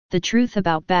The truth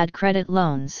about bad credit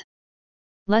loans.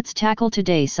 Let's tackle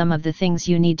today some of the things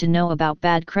you need to know about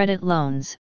bad credit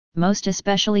loans, most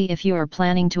especially if you are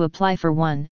planning to apply for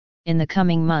one in the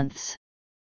coming months.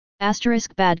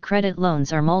 Bad credit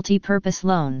loans are multi-purpose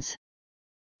loans.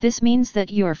 This means that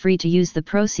you are free to use the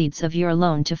proceeds of your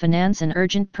loan to finance an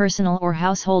urgent personal or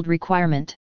household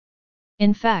requirement.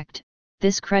 In fact,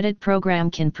 this credit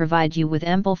program can provide you with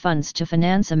ample funds to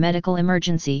finance a medical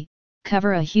emergency,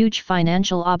 cover a huge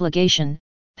financial obligation,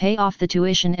 pay off the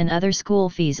tuition and other school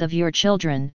fees of your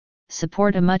children,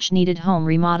 support a much-needed home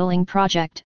remodeling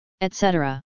project,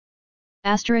 etc.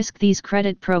 These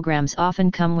credit programs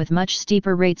often come with much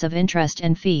steeper rates of interest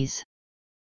and fees.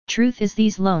 Truth is,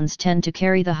 these loans tend to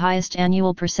carry the highest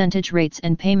annual percentage rates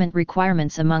and payment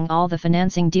requirements among all the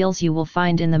financing deals you will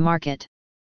find in the market.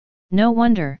 No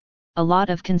wonder, a lot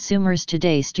of consumers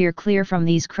today steer clear from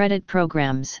these credit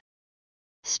programs.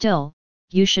 Still,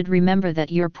 you should remember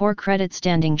that your poor credit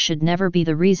standing should never be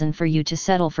the reason for you to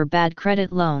settle for bad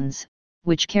credit loans,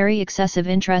 which carry excessive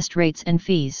interest rates and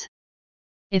fees.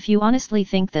 If you honestly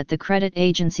think that the credit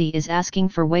agency is asking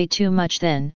for way too much,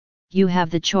 then you have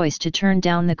the choice to turn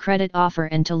down the credit offer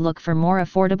and to look for more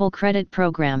affordable credit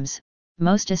programs,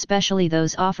 most especially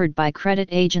those offered by credit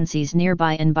agencies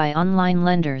nearby and by online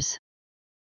lenders.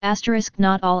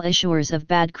 Not all issuers of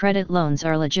bad credit loans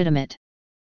are legitimate.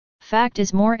 Fact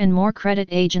is, more and more credit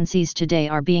agencies today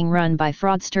are being run by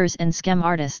fraudsters and scam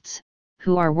artists,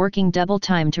 who are working double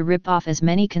time to rip off as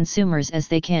many consumers as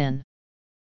they can.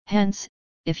 Hence,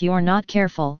 if you're not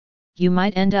careful, you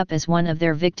might end up as one of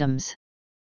their victims.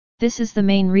 This is the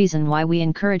main reason why we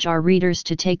encourage our readers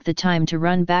to take the time to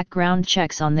run background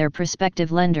checks on their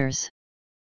prospective lenders.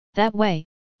 That way,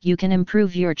 you can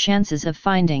improve your chances of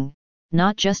finding,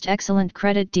 not just excellent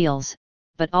credit deals,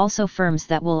 but also firms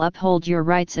that will uphold your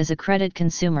rights as a credit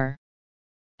consumer.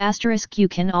 You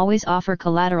can always offer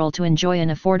collateral to enjoy an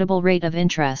affordable rate of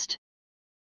interest.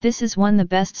 This is one of the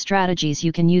best strategies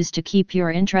you can use to keep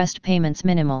your interest payments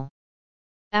minimal.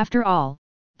 After all,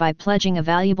 by pledging a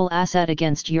valuable asset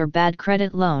against your bad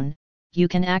credit loan, you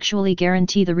can actually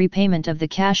guarantee the repayment of the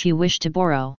cash you wish to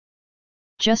borrow.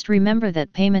 Just remember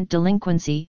that payment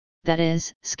delinquency, that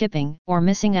is, skipping or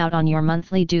missing out on your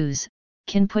monthly dues,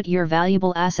 can put your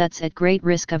valuable assets at great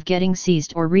risk of getting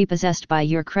seized or repossessed by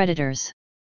your creditors.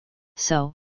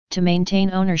 So, to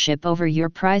maintain ownership over your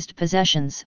prized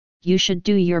possessions, you should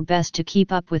do your best to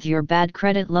keep up with your bad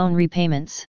credit loan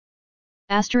repayments.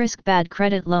 Bad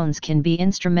credit loans can be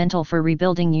instrumental for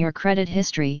rebuilding your credit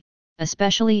history,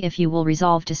 especially if you will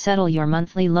resolve to settle your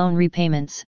monthly loan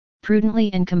repayments,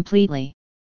 prudently and completely.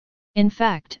 In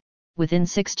fact, within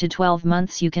 6 to 12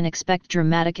 months you can expect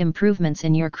dramatic improvements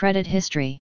in your credit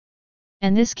history.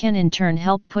 And this can in turn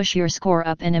help push your score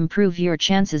up and improve your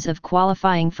chances of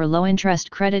qualifying for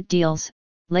low-interest credit deals,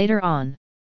 later on.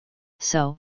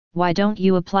 So, why don't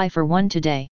you apply for one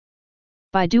today?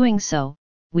 By doing so,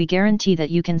 we guarantee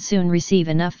that you can soon receive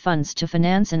enough funds to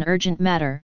finance an urgent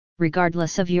matter,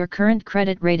 regardless of your current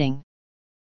credit rating.